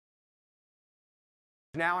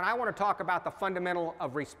Now, and I want to talk about the fundamental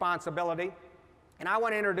of responsibility, and I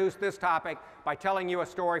want to introduce this topic by telling you a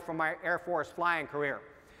story from my Air Force flying career.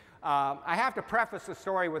 I have to preface the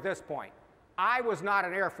story with this point. I was not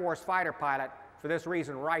an Air Force fighter pilot for this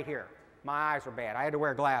reason right here. My eyes were bad. I had to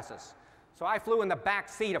wear glasses. So I flew in the back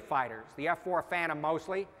seat of fighters, the F-4 Phantom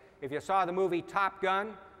mostly. If you saw the movie Top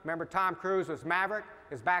Gun, remember Tom Cruise was Maverick?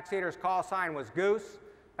 His backseater's call sign was Goose.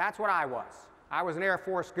 That's what I was. I was an Air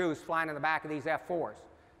Force Goose flying in the back of these F-4s.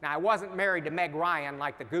 Now, I wasn't married to Meg Ryan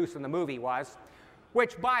like the Goose in the movie was,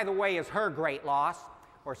 which, by the way, is her great loss,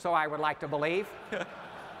 or so I would like to believe.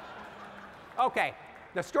 Okay,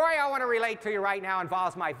 the story I want to relate to you right now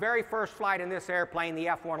involves my very first flight in this airplane, the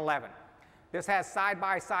F-111. This has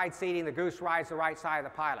side-by-side seating. The Goose rides the right side of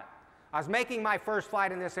the pilot. I was making my first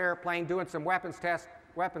flight in this airplane, doing some weapons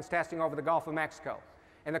testing over the Gulf of Mexico.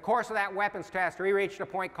 In the course of that weapons test, we reached a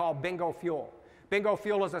point called bingo fuel. Bingo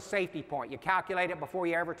fuel is a safety point. You calculate it before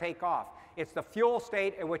you ever take off. It's the fuel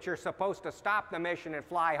state at which you're supposed to stop the mission and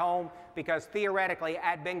fly home, because theoretically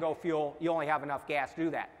at bingo fuel you only have enough gas to do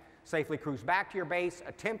that. Safely cruise back to your base,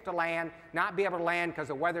 attempt to land, not be able to land because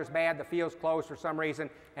the weather's bad, the field's closed for some reason,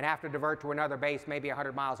 and have to divert to another base maybe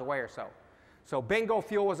 100 miles away or so. So bingo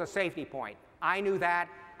fuel was a safety point. I knew that.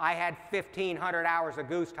 I had 1,500 hours of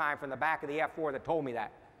goose time from the back of the F-4 that told me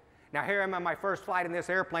that. Now here I am on my first flight in this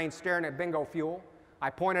airplane staring at bingo fuel. I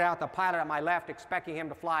pointed out the pilot at my left expecting him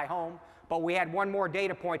to fly home, but we had one more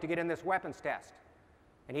data point to get in this weapons test.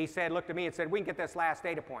 And he said, looked at me and said, we can get this last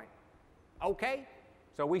data point. Okay.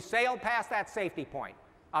 So we sailed past that safety point.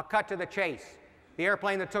 I'll cut to the chase. The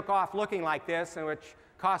airplane that took off looking like this, and which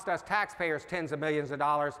cost us taxpayers tens of millions of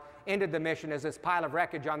dollars, ended the mission as this pile of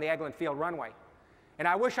wreckage on the Eglin Field runway. And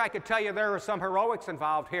I wish I could tell you there were some heroics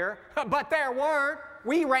involved here, but there weren't.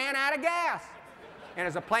 We ran out of gas. And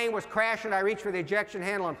as the plane was crashing, I reached for the ejection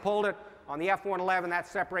handle and pulled it. On the F-111, that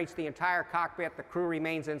separates the entire cockpit. The crew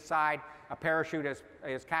remains inside. A parachute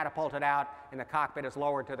is catapulted out, and the cockpit is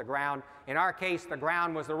lowered to the ground. In our case, the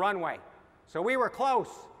ground was the runway. So we were close,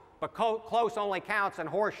 but close only counts in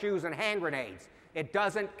horseshoes and hand grenades. It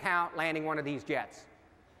doesn't count landing one of these jets.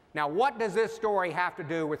 Now, what does this story have to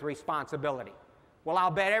do with responsibility? Well,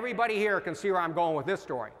 I'll bet everybody here can see where I'm going with this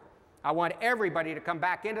story. I want everybody to come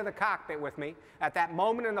back into the cockpit with me at that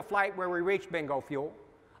moment in the flight where we reached bingo fuel.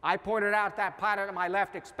 I pointed out that pilot at my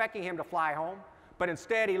left expecting him to fly home, but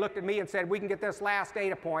instead he looked at me and said, we can get this last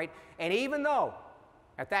data point. And even though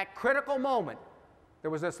at that critical moment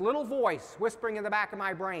there was this little voice whispering in the back of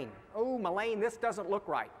my brain, oh, Mullane, this doesn't look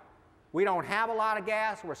right. We don't have a lot of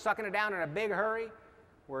gas. We're sucking it down in a big hurry.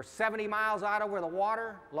 We're 70 miles out over the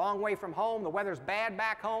water, long way from home. The weather's bad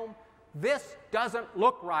back home. This doesn't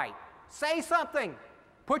look right. Say something.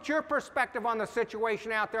 Put your perspective on the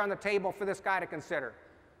situation out there on the table for this guy to consider.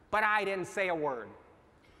 But I didn't say a word.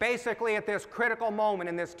 Basically, at this critical moment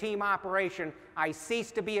in this team operation, I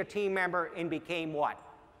ceased to be a team member and became what?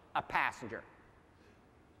 A passenger.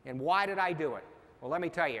 And why did I do it? Well, let me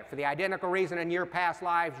tell you, for the identical reason in your past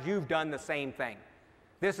lives, you've done the same thing.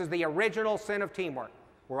 This is the original sin of teamwork.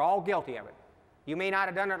 We're all guilty of it. You may not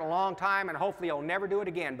have done it in a long time, and hopefully you'll never do it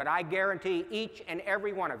again, but I guarantee each and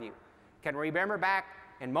every one of you can remember back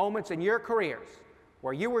in moments in your careers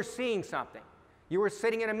where you were seeing something. You were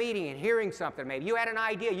sitting in a meeting and hearing something maybe. You had an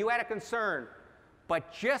idea, you had a concern,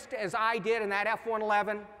 but just as I did in that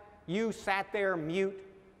F-111, you sat there mute.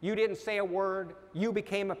 You didn't say a word. You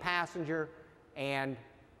became a passenger, and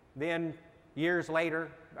then years later,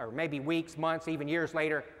 or maybe weeks, months, even years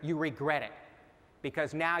later, you regret it.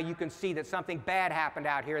 Because now you can see that something bad happened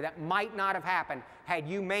out here that might not have happened had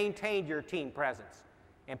you maintained your team presence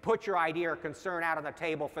and put your idea or concern out on the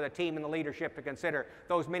table for the team and the leadership to consider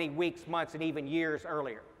those many weeks, months, and even years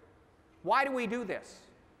earlier. Why do we do this?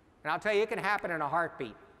 And I'll tell you, it can happen in a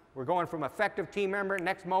heartbeat. We're going from effective team member,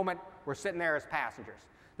 next moment, we're sitting there as passengers.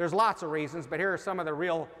 There's lots of reasons, but here are some of the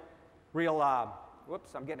real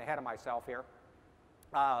whoops, I'm getting ahead of myself here.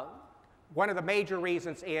 One of the major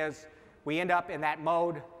reasons is we end up in that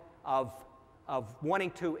mode of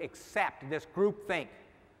wanting to accept this group think.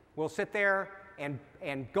 We'll sit there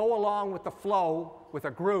and go along with the flow with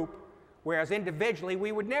a group, whereas individually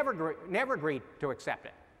we would never agree to accept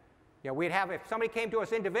it. You know, we'd have, if somebody came to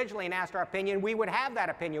us individually and asked our opinion, we would have that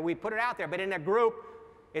opinion. We'd put it out there. But in a group,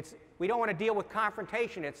 we don't want to deal with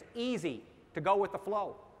confrontation. It's easy to go with the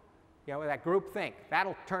flow. You know, that group think.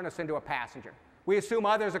 That'll turn us into a passenger. We assume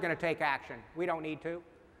others are going to take action. We don't need to.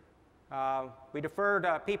 We defer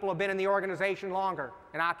to people who have been in the organization longer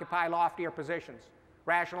and occupy loftier positions,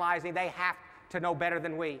 rationalizing they have to know better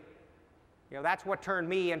than we. You know, that's what turned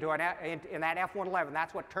me into in that F-111,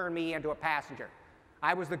 that's what turned me into a passenger.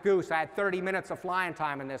 I was the goose. I had 30 minutes of flying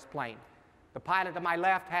time in this plane. The pilot to my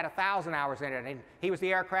left had 1,000 hours in it, and he was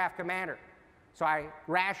the aircraft commander. So I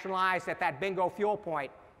rationalized at that bingo fuel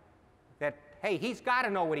point that, hey, he's got to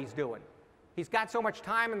know what he's doing. He's got so much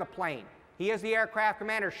time in the plane. He is the aircraft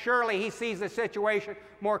commander. Surely he sees the situation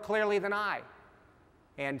more clearly than I.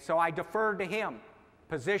 And so I deferred to him,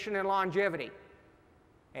 position and longevity.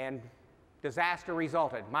 And disaster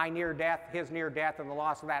resulted. My near death, his near death, and the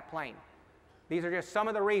loss of that plane. These are just some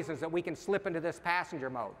of the reasons that we can slip into this passenger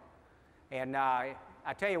mode. And I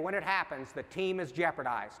tell you, when it happens, the team is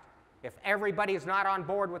jeopardized. If everybody is not on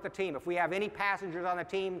board with the team, if we have any passengers on the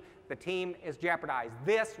team is jeopardized.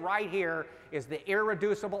 This right here is the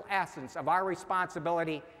irreducible essence of our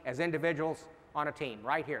responsibility as individuals on a team,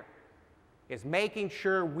 right here, is making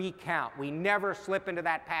sure we count. We never slip into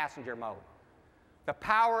that passenger mode. The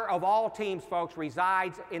power of all teams, folks,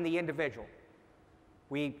 resides in the individual.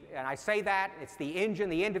 And I say that, it's the engine,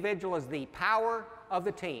 the individual is the power of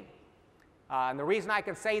the team. And the reason I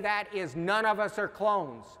can say that is none of us are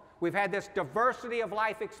clones. We've had this diversity of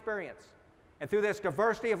life experience. And through this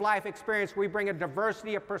diversity of life experience, we bring a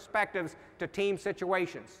diversity of perspectives to team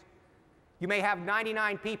situations. You may have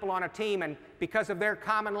 99 people on a team, and because of their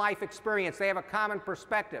common life experience, they have a common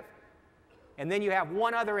perspective. And then you have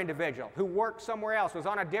one other individual who worked somewhere else, was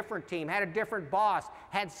on a different team, had a different boss,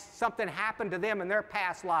 had something happen to them in their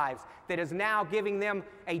past lives that is now giving them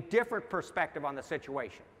a different perspective on the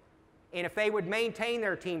situation. And if they would maintain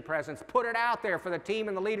their team presence, put it out there for the team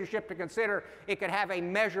and the leadership to consider, it could have a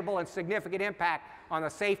measurable and significant impact on the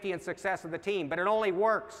safety and success of the team. But it only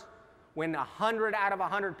works when 100 out of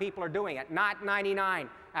 100 people are doing it, not 99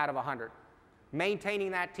 out of 100.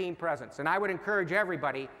 Maintaining that team presence. And I would encourage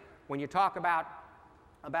everybody, when you talk about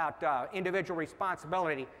individual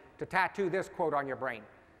responsibility, to tattoo this quote on your brain.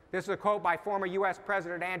 This is a quote by former U.S.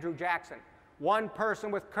 President Andrew Jackson. "One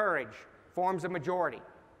person with courage forms a majority."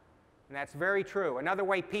 And that's very true. Another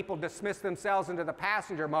way people dismiss themselves into the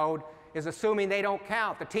passenger mode is assuming they don't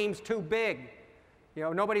count. The team's too big. You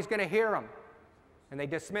know, nobody's going to hear them. And they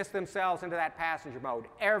dismiss themselves into that passenger mode.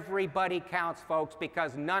 Everybody counts, folks,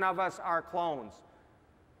 because none of us are clones.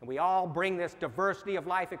 And we all bring this diversity of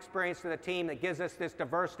life experience to the team that gives us this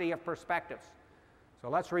diversity of perspectives. So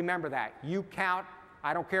let's remember that. You count.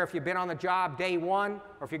 I don't care if you've been on the job day one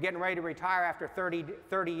or if you're getting ready to retire after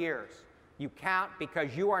 30 years. You count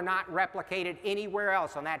because you are not replicated anywhere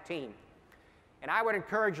else on that team. And I would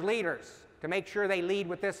encourage leaders to make sure they lead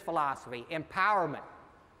with this philosophy, empowerment,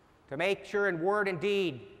 to make sure in word and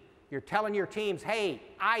deed you're telling your teams, hey,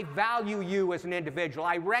 I value you as an individual.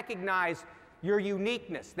 I recognize your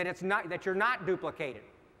uniqueness, that you're not duplicated.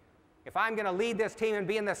 If I'm going to lead this team and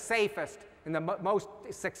be in the safest and the most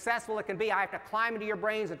successful it can be, I have to climb into your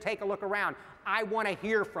brains and take a look around. I want to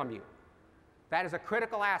hear from you. That is a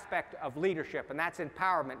critical aspect of leadership, and that's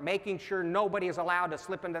empowerment, making sure nobody is allowed to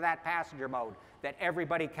slip into that passenger mode, that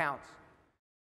everybody counts.